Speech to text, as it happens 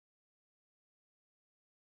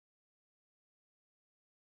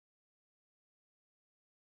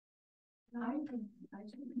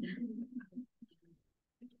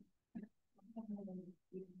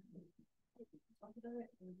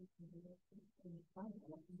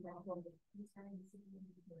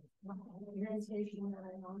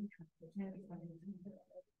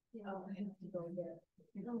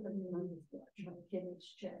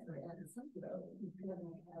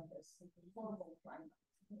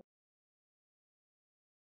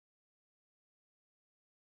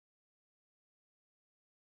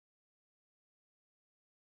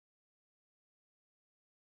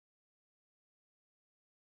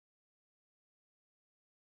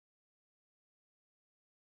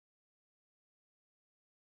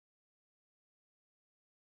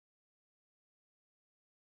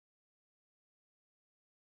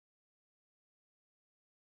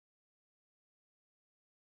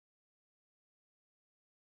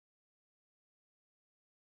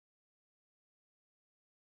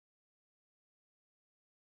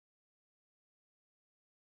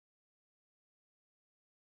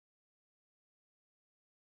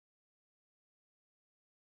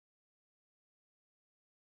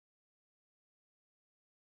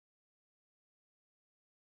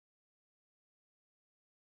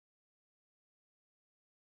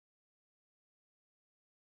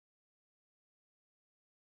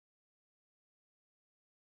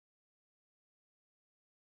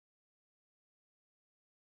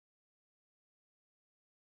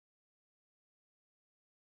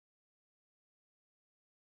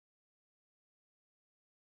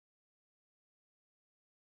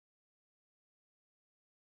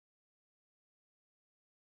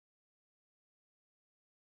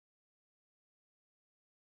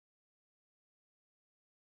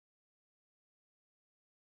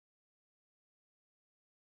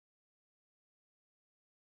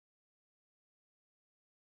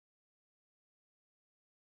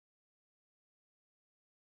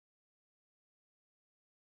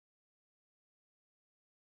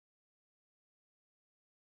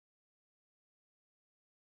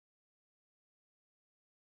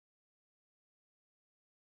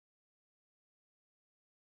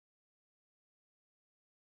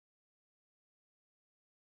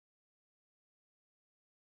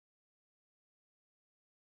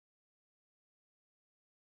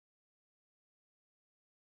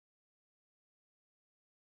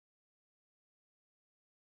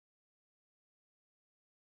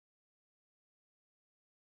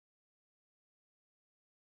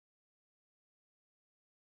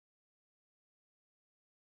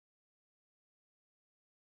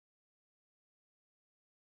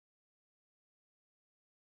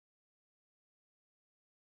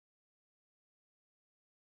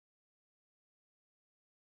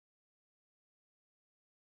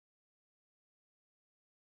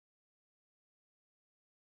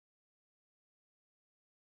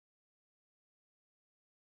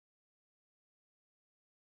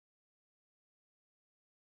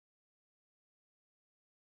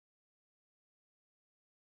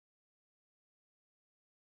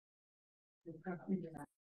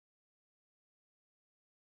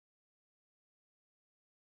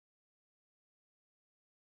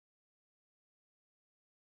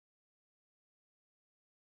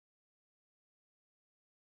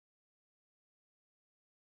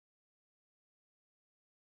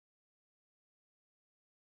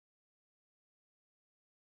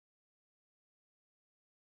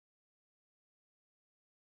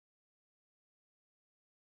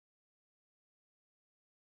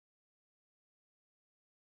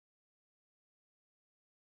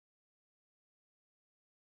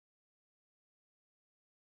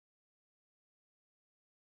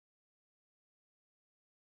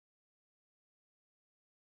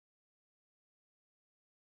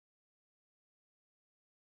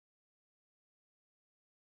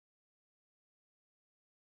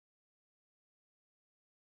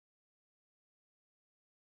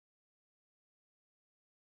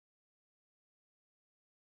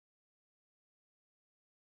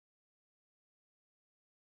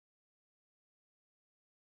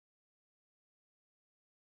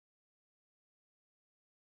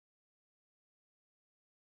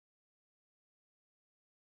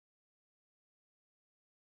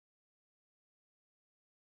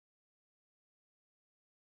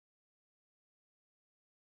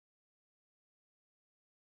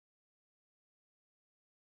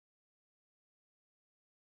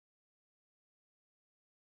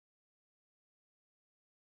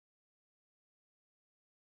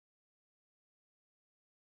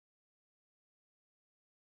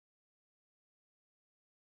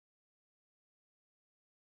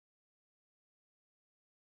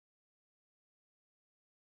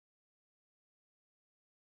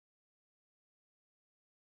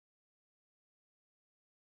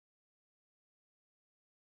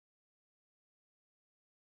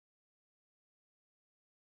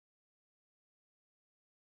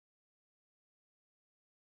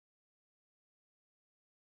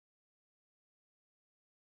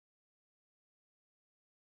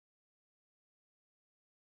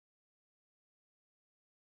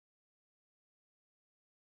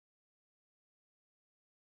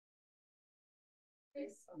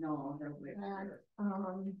No,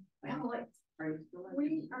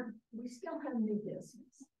 we still have new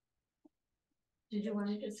business. Did you want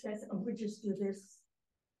to discuss, or we just do this?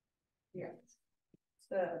 Yeah.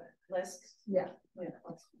 The list. Yeah. Yeah.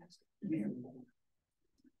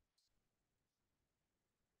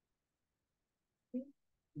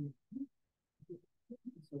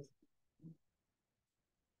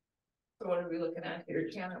 So what are we looking at here,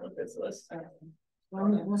 Janet, with this list?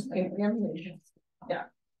 Yeah.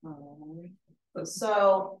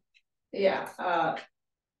 So, yeah.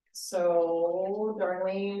 So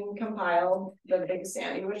Darlene compiled the Big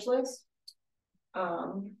Sandy wish list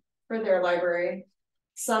for their library.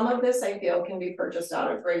 Some of this I feel can be purchased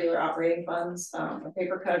out of regular operating funds. A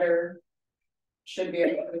paper cutter should be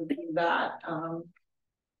able to do that.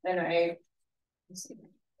 And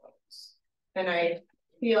I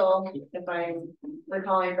feel, if I'm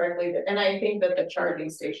recalling correctly, and I think that the charging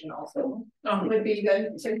station also would be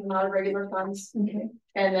good to come out of regular funds. Okay.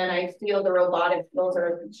 And then I feel the robotics, those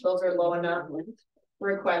are low enough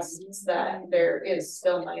requests that there is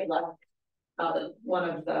still money left out of one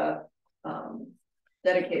of the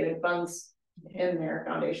dedicated funds in their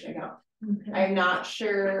foundation account. Okay. I'm not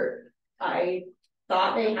sure. I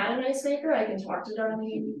thought they had an ice maker. I can talk to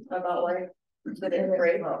Darlene about why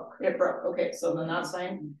it broke. Okay, so then that's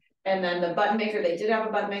fine. And then the button maker, they did have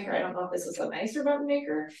a button maker. I don't know if this is a nicer button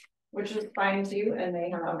maker, which is fine too. And they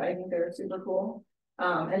have, I think they're super cool.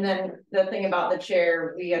 And then the thing about the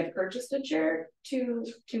chair, we had purchased a chair two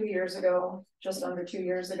years ago, just under 2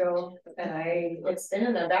 years ago, and it's been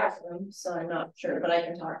in the bathroom, so I'm not sure, but I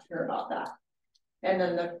can talk to her about that. And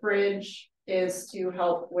then the fridge is to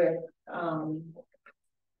help with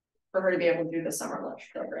for her to be able to do the summer lunch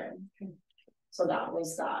program. So that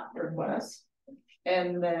was that request.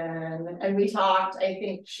 And then, we talked, I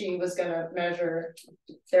think she was gonna measure,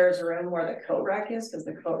 there's a room where the coat rack is, because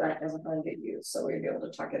the coat rack doesn't really get used, so we'd be able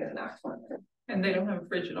to tuck it in that corner. And they don't have a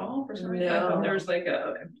fridge at all for some reason. No. I thought there was like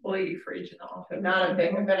a employee fridge in the office. Not a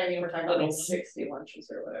big one, but I mean, we're talking about like 60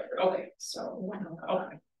 lunches or whatever. Okay. Like, so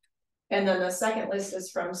okay. And then the second list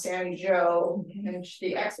is from Sammy Joe, and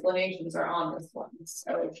the explanations are on this one.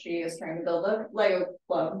 So she is trying to build a Lego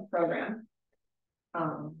club program.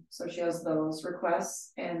 So she has those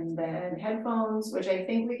requests, and then headphones, which I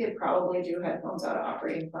think we could probably do headphones out of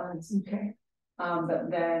operating funds. Okay. But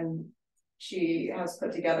then she has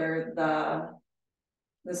put together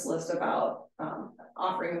this list about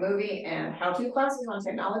offering a movie and how-to classes on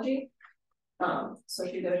technology. So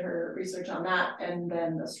she did her research on that, and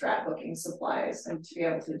then the scrapbooking supplies, and to be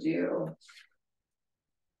able to do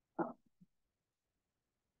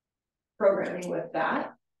programming with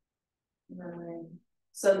that.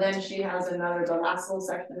 So then she has the last little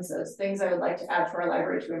section says things I would like to add to our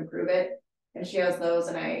library to improve it, and she has those.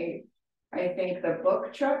 And I think the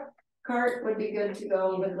book truck cart would be good to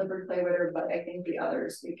go with Lippert Playwitter, but I think the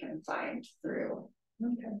others we can find through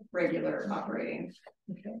regular operating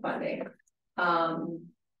funding.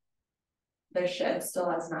 The shed still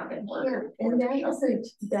has not been ordered. Yeah, and that isn't,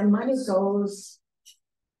 the money goes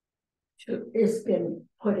to, it's been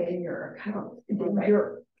put in your account. Right.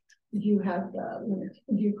 You have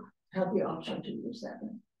the option to use that.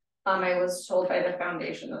 I was told by the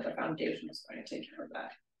foundation that the foundation is going to take care of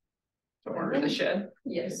that. To order the shed.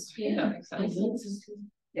 Yes. Yeah, that makes sense.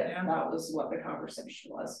 Yeah, that was what the conversation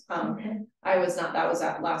was. Okay. That was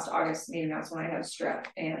at last August meeting. That's when I had strep,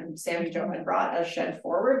 and Sammy Jo had brought a shed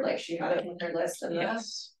forward, like she had it on their list, and the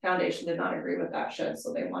foundation did not agree with that shed,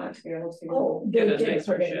 so they wanted to be able to they did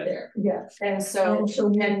put it there. Yes. And so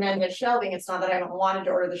and then the shelving, it's not that I haven't wanted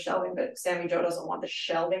to order the shelving, but Sammy Jo doesn't want the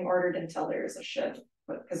shelving ordered until there is a shed,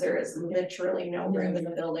 because there is literally no room in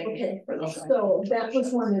the building. Okay. For the so that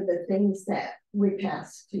was one of the things that we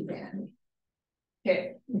passed to Danny.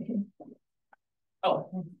 Okay.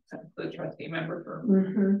 Oh, the trustee member for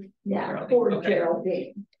yeah, for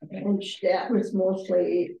Geraldine. Okay. And that was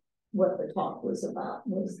mostly what the talk was about,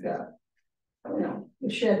 was the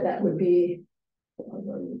shed that would be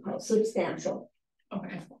substantial.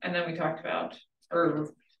 Okay, and then we talked about,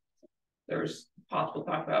 or there's possible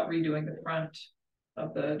talk about redoing the front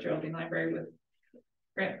of the Geraldine Library with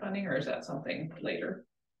grant funding, or is that something later?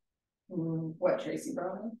 What Tracy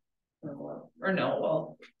brought up? Or no,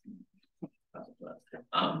 well,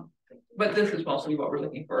 but this is mostly what we're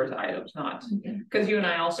looking for as items, not because you and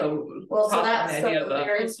I also so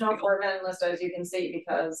there is no foreman list, as you can see,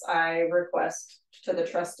 because I request to the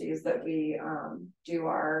trustees that we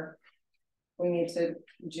need to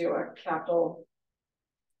do a capital.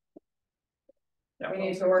 We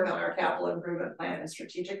need to work on our capital improvement plan and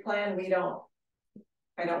strategic plan.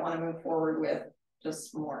 I don't want to move forward with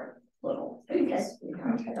just more little things. We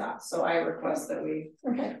have that, so I request that we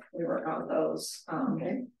work on those.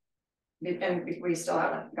 And we still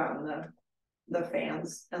haven't gotten the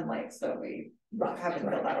fans and lights that we haven't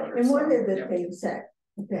filled out orders. And one of the things that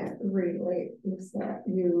relate is that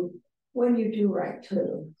when you do write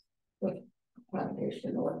to the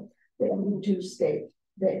foundation, or then you do state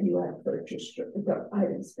that you have purchased the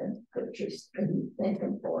items been purchased, and you thank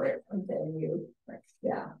them for it, and then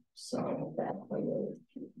so that way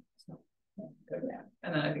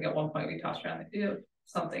and then I think at one point we tossed around the idea of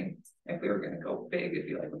something, if we were going to go big, it'd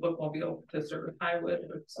be like a bookmobile to serve Highwood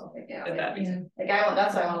or something.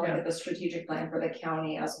 That's why I want to look at the strategic plan for the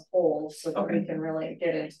county as a whole, so that we can really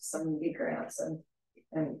get into some big grants and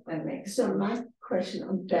make. So my question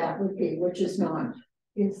on that would be, which is the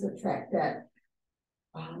fact that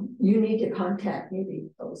you need to contact maybe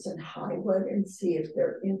those in Highwood and see if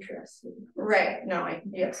they're interested. Right. No,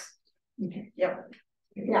 yes. Okay. Yep.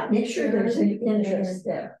 Yeah, make sure there's an interest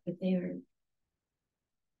there. But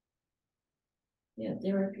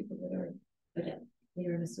there are people that are, but they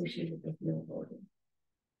are associated with no voting.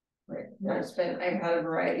 Right. I've had a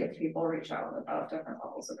variety of people reach out about different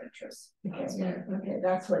levels of interest. Okay,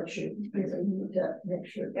 that's what you really need to make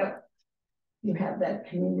sure. Yep. You have that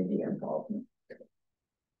community involvement.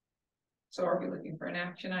 So are we looking for an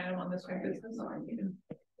action item on this one business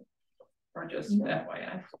or just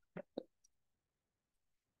FYI?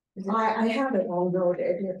 I have it all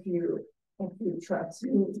noted if you trust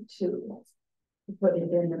me to put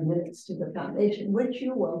it in the minutes to the foundation, which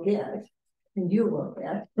you will get, and you will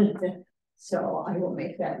get. So I will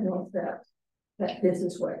make that note that this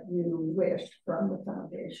is what you wished from the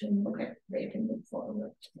foundation. Okay, they can move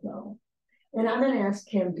forward. So, and I'm going to ask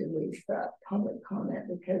Kim to leave the public comment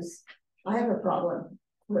because I have a problem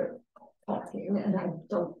with talking, and I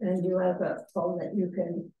don't. And you have a phone that you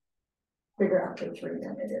can figure out the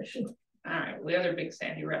 3-minute issue. All right. Well, the other big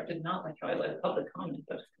Sandy rep did not like how I let public comment,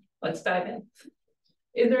 but let's dive in.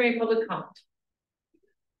 Is there any public comment?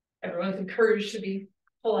 Everyone's encouraged to be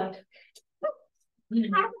polite.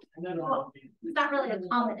 Well, it's not really a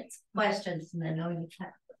comment, it's questions, and I know you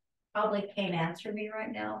probably can't answer me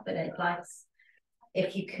right now, but I'd like,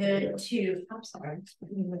 if you could, I'm sorry.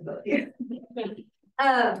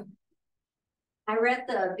 I read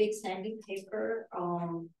the Big Sandy paper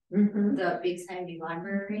on the Big Sandy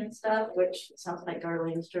library and stuff, which sounds like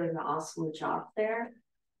Darlene's doing an awesome job there.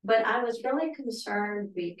 But I was really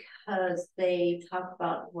concerned because they talk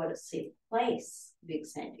about what a safe place Big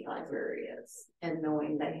Sandy Library is, and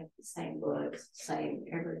knowing they have the same books, same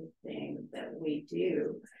everything that we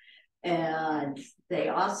do. And they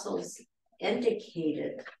also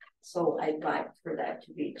indicated, so I'd like for that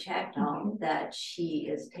to be checked on, that she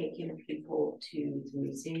is taking people to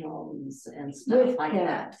museums and stuff like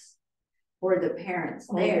that. For the parents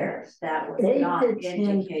there, that was not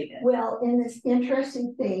indicated. Well, and this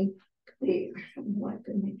interesting thing, the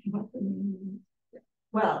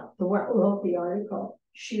wrote the article,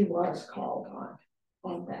 she was called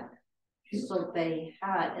on that. So they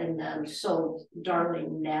had, and then so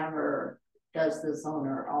Darlene never does this on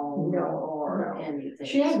her own or anything.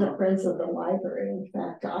 She has the Friends of the Library. In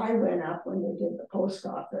fact, I went up when they did the post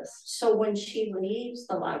office. So when she leaves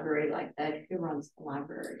the library like that, who runs the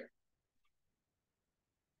library?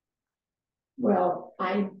 Well,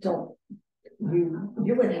 I don't.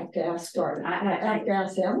 You would have to ask Darlene. I have to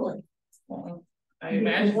ask Emily. I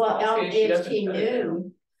imagine. Well, if she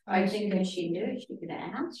knew, I think if she knew, she could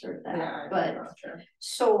answer that. Yeah, but sure.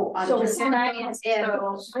 so I'm just saying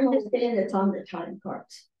it's on the time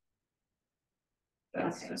cards.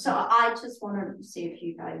 Okay. So I just wanted to see if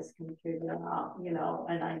you guys can figure it out, you know,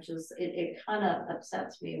 and I just, it kind of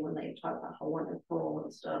upsets me when they talk about how wonderful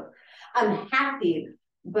and stuff. I'm happy,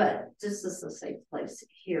 but this is a safe place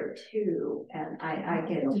here too. And I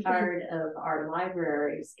get tired of our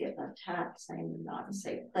libraries getting attacked saying they're not a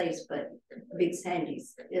safe place, but Big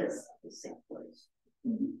Sandy's is a safe place.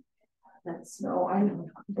 That's no, I know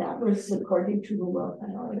that was according to the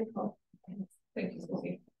Wilton article. Thank you,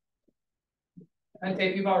 Susie. I'd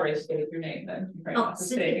say if you've already stated your name, then you oh,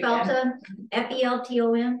 Susie Felton,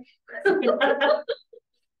 F-E-L-T-O-N. For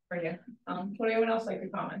you. Would anyone else like to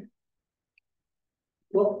comment?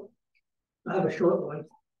 Well, I have a short one.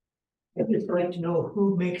 I'd just like to know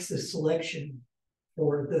who makes the selection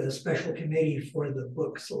for the special committee for the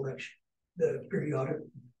book selection, the periodic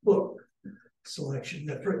book selection.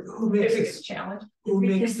 Who makes this challenge? Who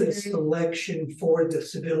makes the selection for the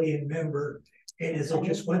civilian member? And is it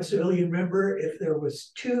just one civilian member? If there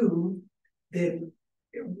was two, then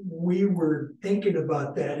we were thinking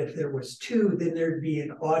about that. If there was two, then there'd be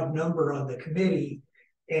an odd number on the committee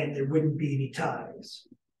and there wouldn't be any ties.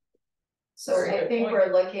 So I think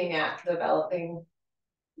we're looking at developing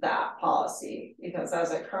that policy, because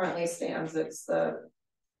as it currently stands, it's the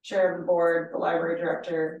chair of the board, the library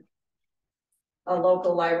director, a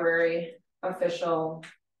local library official,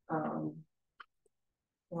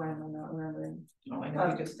 why am I not remembering? Oh, I know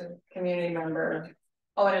you just did. Community member,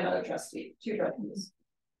 oh, and another trustee, 2 trustees.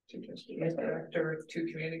 2 trustees, director, 2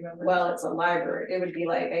 community members. Well, it's a library, it would be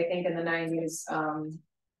like, I think in the 90s,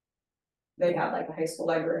 they had like a high school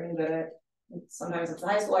librarian did it. Sometimes it's a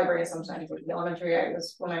high school library, sometimes it's the elementary.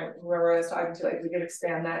 Whoever I was talking to, like we could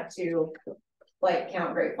expand that to like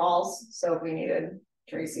count Great Falls. So if we needed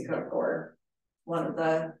Tracy Cook or one of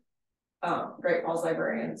the Great Falls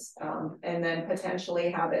librarians, and then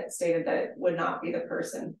potentially have it stated that it would not be the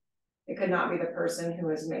person. It could not be the person who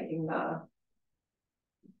is making the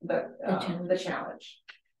challenge.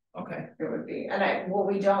 Okay. It would be, and what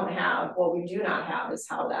we do not have is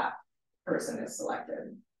how that person is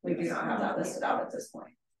selected. We do not have that listed out at this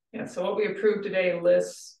point. Yeah, so what we approved today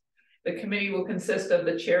lists the committee will consist of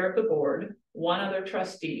the chair of the board, 1 other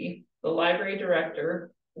trustee, the library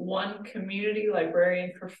director, 1 community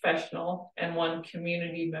librarian professional, and 1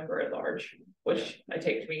 community member at large, which I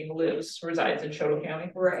take to mean resides in Chouteau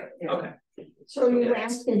County. Right. Yeah. Okay. So you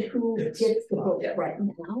asking who gets the vote right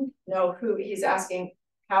now? No, who he's asking,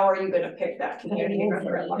 how are you gonna pick that community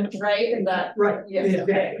member at large, right? Is that Right, yeah,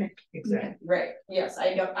 exactly, exactly. right, yes,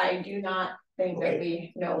 I do not think that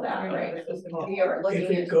we know that, right? We are If looking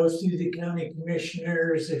it at, goes through the county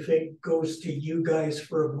commissioners, if it goes to you guys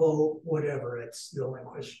for a vote, whatever, it's the only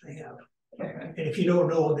question I have. Okay. And if you don't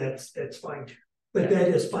know, that's fine too. But that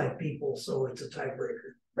is 5 people, so it's a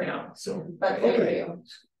tiebreaker. Yeah. So, but thank okay. you.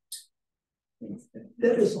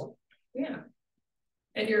 That is all. Yeah.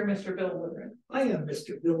 And you're Mr. Bill Woodruff. I am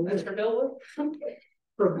Mr. Bill Mr. Bill Wood? from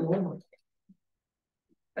Oklahoma.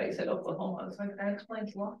 I said Oklahoma, so that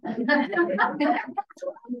explains a lot.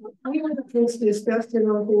 It's discussed in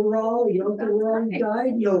overall, the overall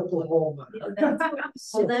died in Oklahoma.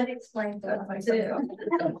 So that explains that too.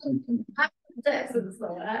 Texas,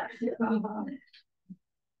 so that.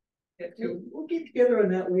 We'll get together on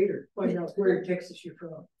that later, find out where in Texas you're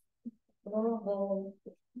from. Oh,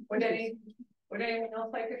 would anyone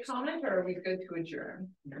else like to comment, or are we good to adjourn?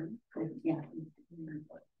 Yeah.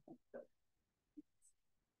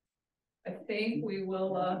 I think we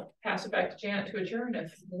will pass it back to Janet to adjourn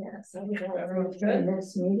if Yes, I would everyone's like good.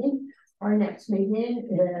 this meeting. Our next meeting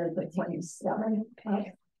is the 27th.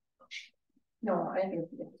 No, I think.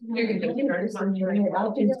 You can just adjourn.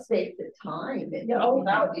 I'll just state the time. Oh,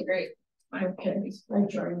 that would be great. Okay, I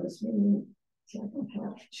joined this meeting.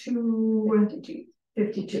 2:52.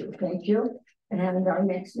 Thank you. And our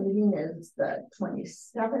next meeting is the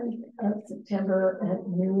 27th of September at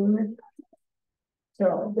noon.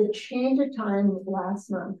 So the change of time last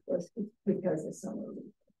month was because of summer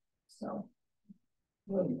leave. So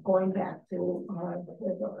we're going back to our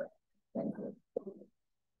regular. Thank you.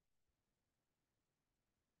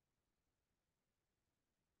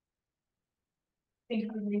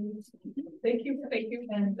 Thank you. Thank you,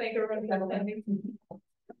 and thank everyone for attending.